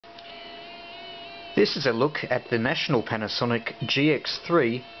This is a look at the National Panasonic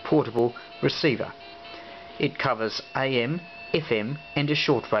GX3 portable receiver. It covers AM, FM and a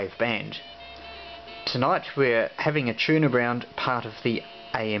shortwave band. Tonight we're having a tune around part of the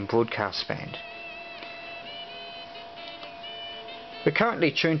AM broadcast band. We're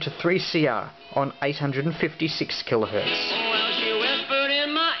currently tuned to 3CR on 856 kHz.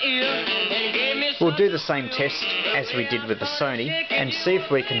 We'll do the same test as we did with the Sony and see if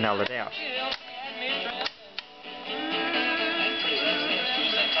we can null it out.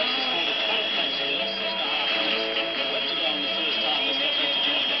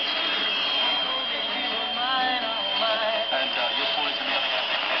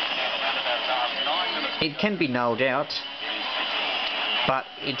 It can be nulled out, but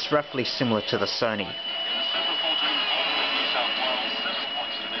it's roughly similar to the Sony.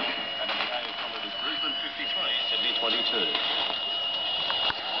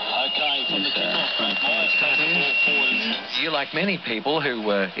 You're like many people who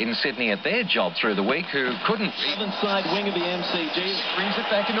were in Sydney at their job through the week who couldn't. Even side wing of the MCG brings it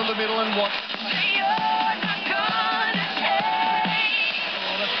back into the middle and what?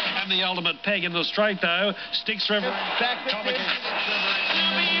 And the ultimate peg in the straight though. Sticks River back to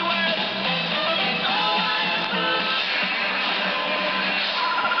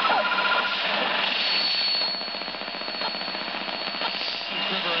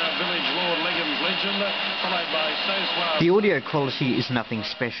The audio quality is nothing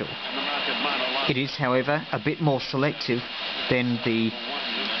special. It is, however, a bit more selective than the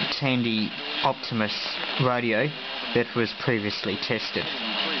Tandy Optimus radio that was previously tested.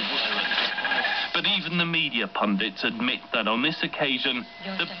 But even the media pundits admit that on this occasion,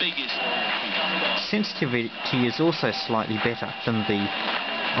 the biggest... Sensitivity is also slightly better than the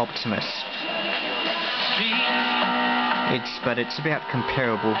Optimus. But it's about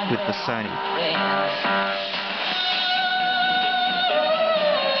comparable with the Sony.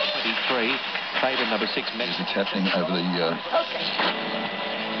 23, favour number 6 megs. It's happening over the...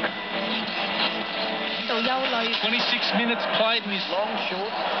 26 minutes played in his long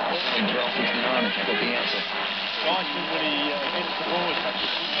short. SRF-59 got the answer.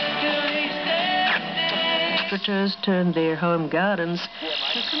 Operators turned their home gardens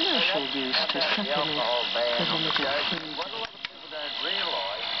to commercial use to supplement preventative.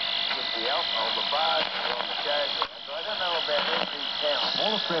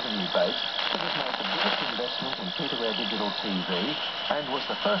 Smallest revenue base, it has made the biggest investment in free-to-air digital TV and was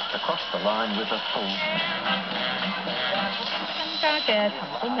the first to cross the line with a full...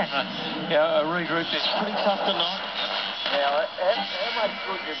 Yeah, regroup is pretty tough tonight.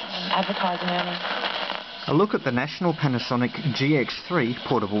 Advertising earnings. A look at the National Panasonic GX3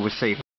 portable receiver.